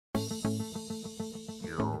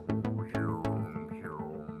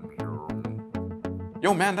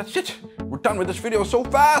Yo man, that's it. We're done with this video so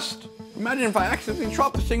fast. Imagine if I accidentally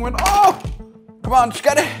dropped this thing and went, oh! Come on,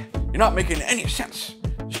 Scottie. You're not making any sense.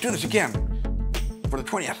 Let's do this again for the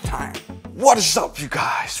 20th time. What is up, you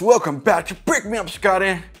guys? Welcome back to Break Me Up,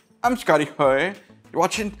 Scottie. I'm Scottie. You're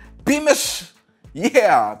watching BMUS.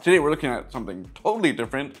 Yeah, today we're looking at something totally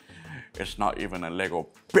different. It's not even a Lego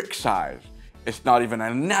brick size. It's not even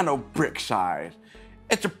a nano brick size.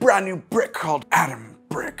 It's a brand new brick called Atom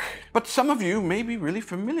Brick. But some of you may be really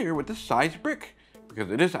familiar with this size brick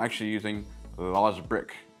because it is actually using Law's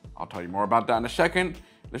brick. I'll tell you more about that in a second.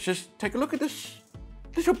 Let's just take a look at this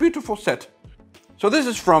little beautiful set. So this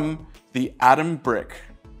is from the Atom Brick,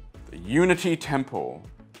 the Unity Temple,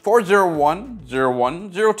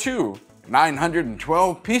 4010102,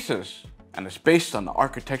 912 pieces, and it's based on the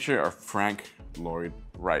architecture of Frank Lloyd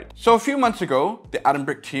Wright. So a few months ago, the Atom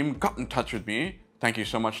Brick team got in touch with me. Thank you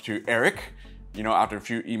so much to Eric. You know, after a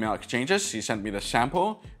few email exchanges, he sent me the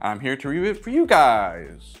sample, and I'm here to review it for you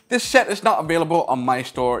guys. This set is not available on my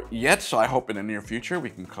store yet, so I hope in the near future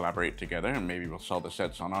we can collaborate together and maybe we'll sell the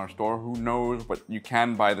sets on our store. Who knows? But you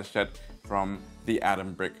can buy the set from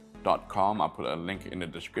theatombrick.com. I'll put a link in the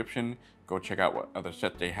description. Go check out what other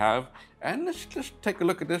sets they have. And let's just take a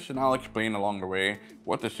look at this and I'll explain along the way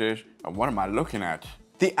what this is and what am I looking at.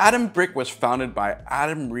 The Atom Brick was founded by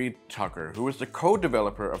Adam Reed Tucker, who was the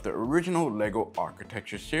co-developer of the original Lego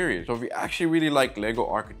architecture series. So if you actually really like Lego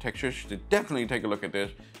architecture, you should definitely take a look at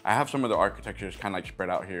this. I have some of the architectures kind of like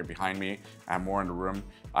spread out here behind me. I have more in the room.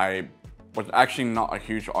 I was actually not a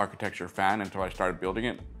huge architecture fan until I started building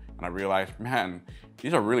it. And I realized, man,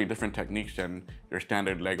 these are really different techniques than your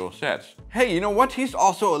standard Lego sets. Hey, you know what? He's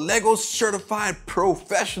also a Lego certified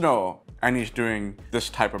professional. And he's doing this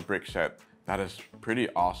type of brick set. That is pretty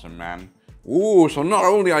awesome, man. Ooh, so not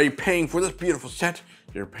only are you paying for this beautiful set,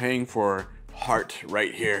 you're paying for heart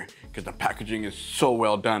right here because the packaging is so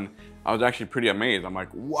well done. I was actually pretty amazed. I'm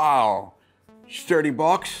like, wow, sturdy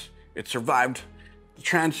box. It survived the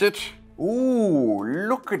transit. Ooh,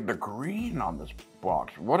 look at the green on this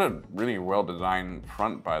box. What a really well-designed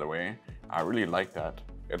front, by the way. I really like that.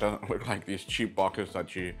 It doesn't look like these cheap boxes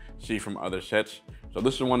that you see from other sets. So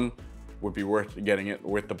this is one would be worth getting it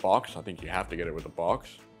with the box. I think you have to get it with the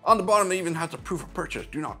box. On the bottom, it even has a proof of purchase.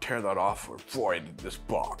 Do not tear that off or void this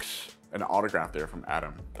box. An autograph there from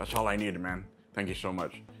Adam. That's all I needed, man. Thank you so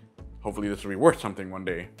much. Hopefully this will be worth something one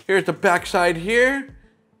day. Here's the back side here.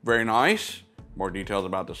 Very nice. More details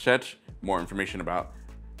about the set. More information about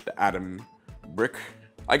the Atom Brick.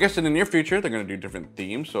 I guess in the near future, they're gonna do different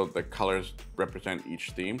themes. So the colors represent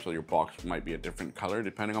each theme. So your box might be a different color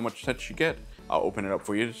depending on how much sets you get. I'll open it up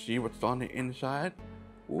for you to see what's on the inside.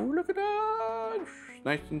 Ooh, look at that.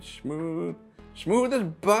 Nice and smooth. Smooth as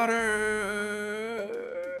butter.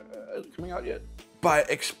 Is it coming out yet? By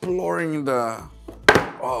exploring the,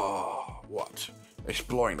 oh, what?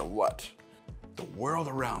 Exploring the what? The world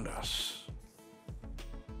around us.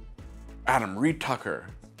 Adam Reed Tucker,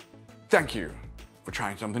 thank you for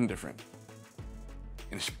trying something different.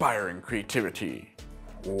 Inspiring creativity.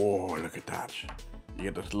 Oh, look at that. You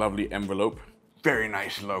get this lovely envelope. Very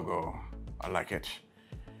nice logo. I like it.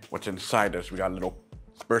 What's inside this? We got a little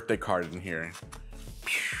birthday card in here.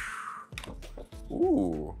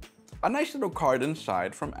 Ooh. A nice little card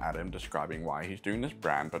inside from Adam describing why he's doing this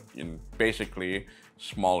brand, but in basically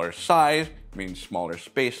smaller size means smaller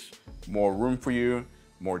space, more room for you,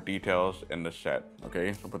 more details in the set.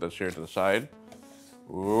 Okay, I'll put this here to the side.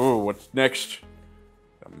 Ooh, what's next?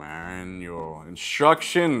 The manual,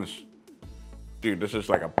 instructions. Dude, this is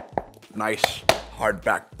like a nice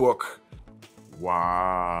hardback book.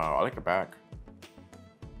 Wow, I like the back.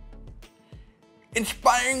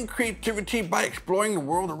 Inspiring creativity by exploring the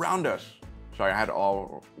world around us. Sorry, I had it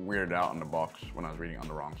all weirded out on the box when I was reading on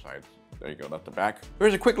the wrong side. There you go, that's the back.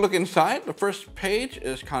 Here's a quick look inside. The first page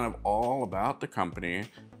is kind of all about the company.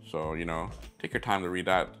 So, you know, take your time to read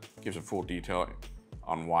that. Gives a full detail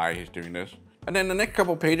on why he's doing this. And then the next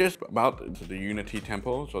couple pages about the Unity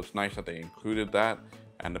Temple. So it's nice that they included that.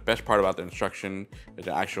 And the best part about the instruction is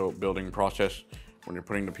the actual building process when you're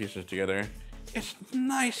putting the pieces together. It's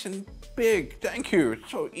nice and big. Thank you.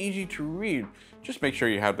 It's so easy to read. Just make sure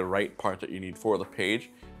you have the right parts that you need for the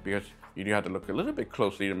page because you do have to look a little bit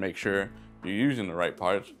closely to make sure you're using the right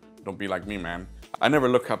parts. Don't be like me, man. I never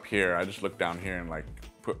look up here. I just look down here and like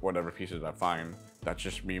put whatever pieces I find. That's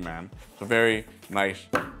just me, man. It's a very nice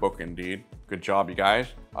book indeed. Good job, you guys.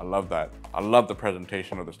 I love that. I love the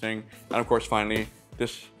presentation of this thing. And of course, finally,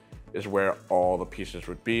 this is where all the pieces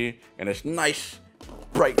would be in this nice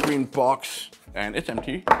bright green box. And it's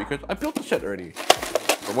empty because I built the set already.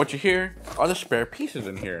 But what you hear are the spare pieces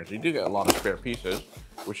in here. So you do get a lot of spare pieces,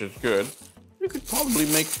 which is good. could probably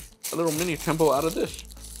make a little mini temple out of this.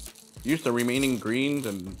 Use the remaining greens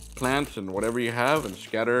and plants and whatever you have and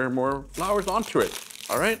scatter more flowers onto it.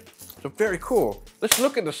 All right, so very cool. Let's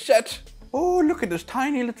look at the set. Oh, look at this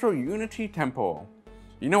tiny little Unity temple.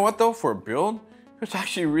 You know what though, for a build, it's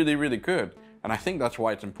actually really, really good. And I think that's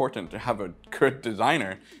why it's important to have a good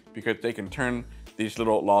designer, because they can turn these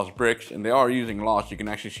little Laws bricks, and they are using Laws. You can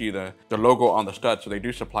actually see the logo on the stud, so they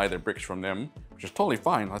do supply their bricks from them, which is totally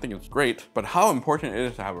fine. I think it's great. But how important it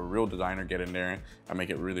is to have a real designer get in there and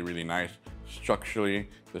make it really, really nice. Structurally,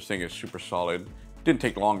 this thing is super solid. Didn't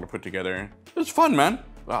take long to put together. It's fun, man.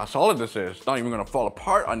 Wow, how solid this is. It's not even gonna fall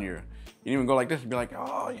apart on you. You can even go like this and be like,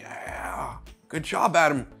 oh yeah, good job,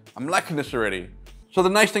 Adam. I'm liking this already. So the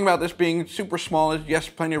nice thing about this being super small is, yes,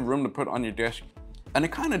 plenty of room to put on your desk. And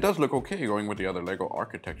it kind of does look okay going with the other Lego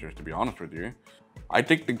architectures, to be honest with you. I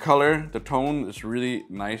think the color, the tone is really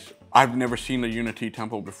nice. I've never seen the Unity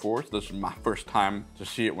temple before, so this is my first time to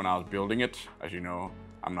see it when I was building it. As you know,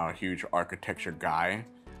 I'm not a huge architecture guy.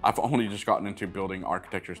 I've only just gotten into building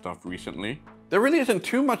architecture stuff recently. There really isn't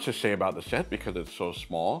too much to say about the set because it's so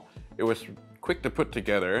small. It was quick to put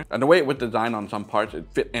together, and the way it was designed on some parts, it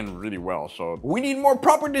fit in really well. So we need more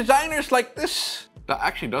proper designers like this. That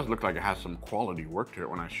actually does look like it has some quality work to it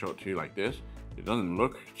when I show it to you like this. It doesn't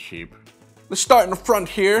look cheap. Let's start in the front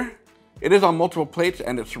here. It is on multiple plates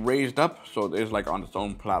and it's raised up, so it is like on its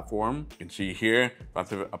own platform. You can see here, if I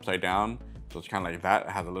flip it upside down, so it's kind of like that.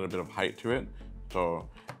 It has a little bit of height to it. So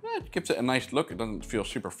it gives it a nice look. It doesn't feel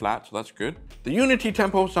super flat, so that's good. The Unity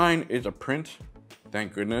Tempo sign is a print.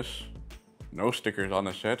 Thank goodness. No stickers on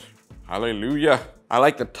the set. Hallelujah. I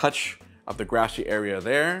like the touch of the grassy area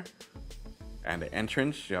there. And the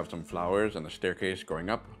entrance, you have some flowers and the staircase going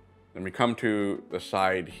up. Then we come to the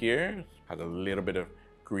side here. Has a little bit of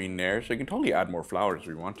green there, so you can totally add more flowers if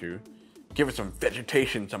you want to. Give it some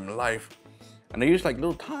vegetation, some life. And they use like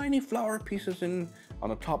little tiny flower pieces in on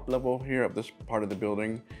the top level here of this part of the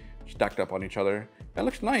building, stacked up on each other. That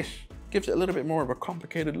looks nice. Gives it a little bit more of a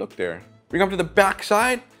complicated look there. We come to the back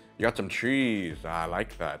side. You got some trees. I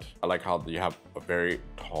like that. I like how you have a very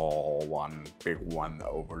tall one, big one that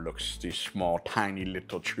overlooks these small, tiny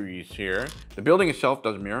little trees here. The building itself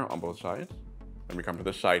does mirror on both sides. Then we come to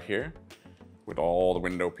this side here with all the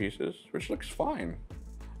window pieces, which looks fine.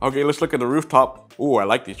 Okay, let's look at the rooftop. Ooh, I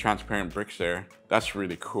like these transparent bricks there. That's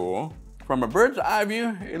really cool. From a bird's eye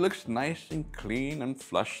view, it looks nice and clean and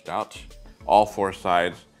flushed out. All four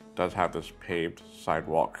sides does have this paved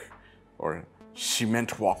sidewalk or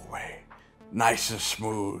cement walkway. Nice and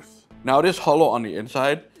smooth. Now it is hollow on the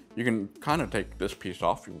inside. You can kind of take this piece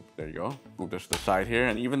off. There you go. Move this to the side here,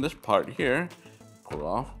 and even this part here, pull it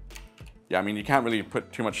off. Yeah, I mean, you can't really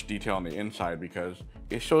put too much detail on the inside because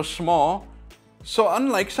it's so small. So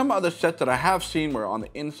unlike some other sets that I have seen where on the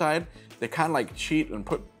inside, they kind of like cheat and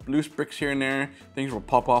put loose bricks here and there, things will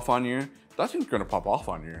pop off on you. That thing's gonna pop off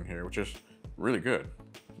on you in here, which is really good.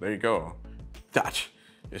 There you go. That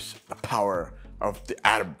is the power of the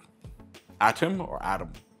atom. Atom or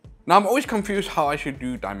atom? Now I'm always confused how I should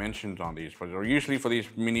do dimensions on these, but usually for these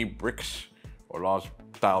mini bricks or Laws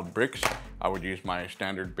styled bricks, I would use my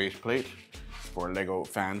standard base plate for Lego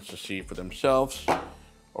fans to see for themselves,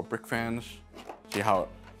 or brick fans, see how it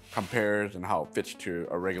compares and how it fits to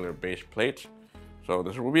a regular base plate. So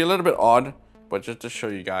this will be a little bit odd, but just to show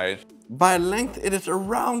you guys. By length, it is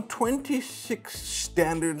around 26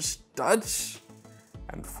 standard studs.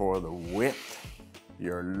 And for the width,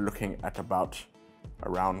 you're looking at about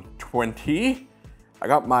around 20. I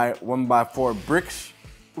got my 1x4 bricks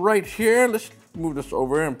right here. Let's move this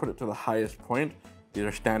over and put it to the highest point. These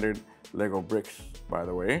are standard Lego bricks, by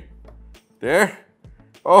the way. There.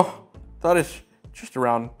 Oh, that is just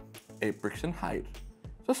around 8 bricks in height.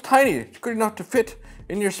 So it's tiny. It's good enough to fit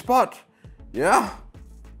in your spot. Yeah.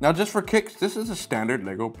 Now just for kicks, this is a standard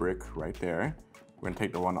Lego brick right there. We're gonna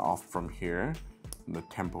take the one off from here, from the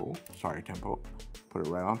temple. Sorry, temple. Put it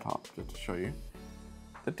right on top just to show you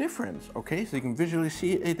the difference. Okay, so you can visually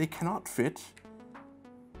see they cannot fit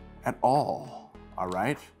at all. All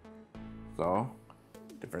right. So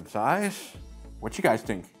different size. What you guys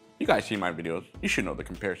think? You guys see my videos. You should know the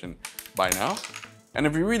comparison by now. And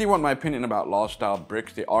if you really want my opinion about Laws style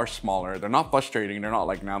bricks, they are smaller. They're not frustrating. They're not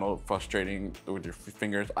like nano frustrating with your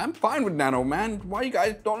fingers. I'm fine with nano, man. Why you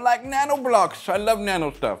guys don't like nano blocks? I love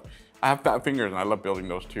nano stuff. I have fat fingers and I love building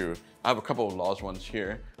those too. I have a couple of Laws ones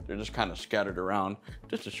here. They're just kind of scattered around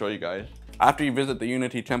just to show you guys. After you visit the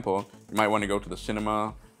Unity Temple, you might want to go to the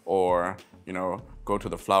cinema or, you know, go to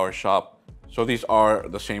the flower shop. So these are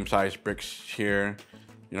the same size bricks here.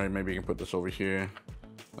 You know, maybe you can put this over here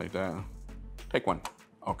like that. Take one.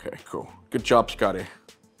 Okay, cool. Good job, Scottie.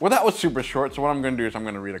 Well, that was super short, so what I'm going to do is I'm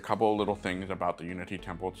going to read a couple little things about the Unity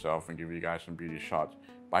Temple itself and give you guys some beauty shots.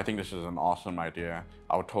 But I think this is an awesome idea.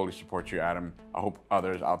 I would totally support you, Adam. I hope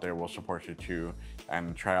others out there will support you too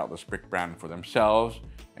and try out this brick brand for themselves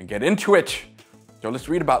and get into it. So let's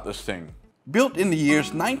read about this thing. Built in the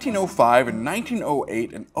years 1905 and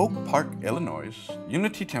 1908 in Oak Park, Illinois,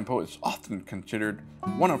 Unity Temple is often considered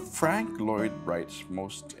one of Frank Lloyd Wright's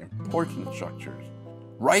most important structures.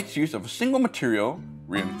 Wright's use of a single material,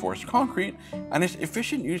 reinforced concrete, and his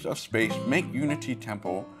efficient use of space make Unity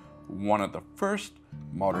Temple one of the first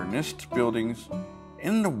modernist buildings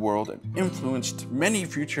in the world and influenced many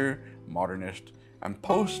future modernist and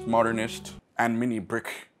postmodernist and mini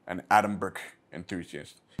brick and atom brick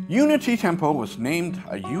enthusiasts. Unity Temple was named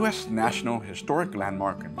a U.S. National Historic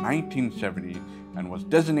Landmark in 1970 and was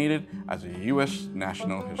designated as a U.S.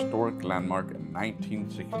 National Historic Landmark in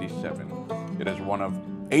 1967. It is one of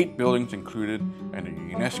 8 buildings included in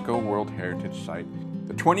the UNESCO World Heritage Site,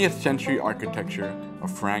 the 20th century architecture of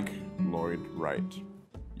Frank Lloyd Wright.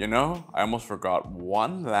 You know, I almost forgot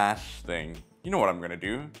one last thing. You know what I'm gonna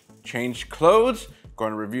do? Change clothes,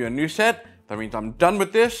 going to review a new set. That means I'm done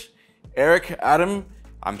with this. Eric, Adam,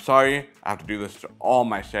 I'm sorry, I have to do this to all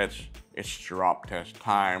my sets. It's drop test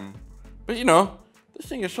time. But you know, this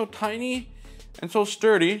thing is so tiny and so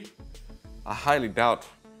sturdy, I highly doubt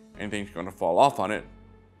anything's gonna fall off on it.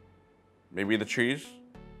 Maybe the trees?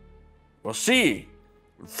 We'll see.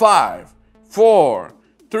 5, 4,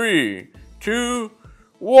 3, 2,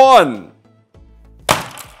 1.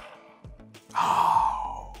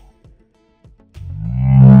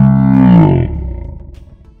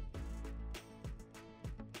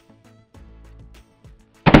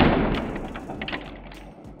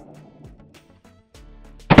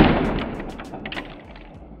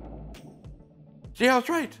 See, I was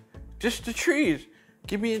right. Just the trees.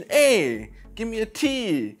 Give me an A. Give me a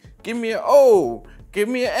T. Give me an O. Give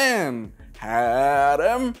me an N.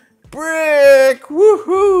 Adam Brick.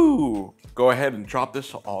 Woohoo! Go ahead and drop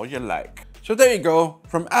this all you like. So there you go.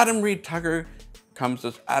 From Adam Reed Tucker comes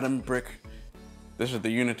this Adam Brick. This is the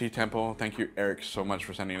Unity Temple. Thank you, Eric, so much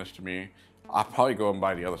for sending this to me. I'll probably go and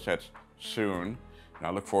buy the other sets soon. And I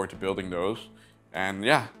look forward to building those. And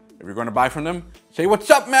yeah, if you're going to buy from them, say, "What's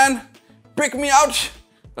up, man? Brick me out!"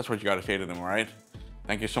 That's what you gotta say to them, all right?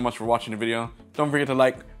 Thank you so much for watching the video. Don't forget to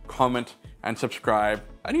like, comment, and subscribe.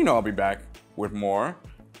 And you know I'll be back with more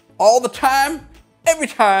all the time, every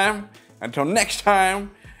time. Until next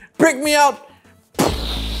time, brick me out!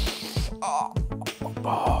 Oh.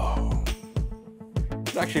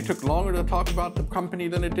 It actually took longer to talk about the company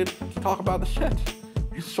than it did to talk about the set.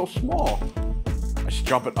 It's so small. I should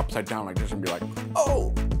drop it upside down like this and be like,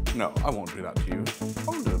 oh! No, I won't do that to you. I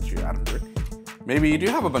won't do that to you, Adam Brick. Maybe you do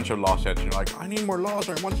have a bunch of law sets and you're like, I need more laws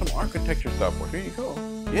or I want some architecture stuff. Well, here you go.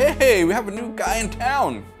 Yay, we have a new guy in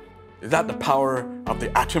town. Is that the power of the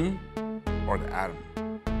atom or the atom?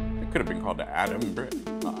 It could have been called the Adam Brick.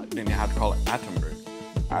 Then you have to call it Atom Brick.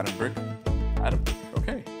 Adam Brick, Adam Brick,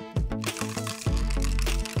 okay.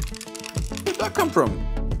 Where'd that come from?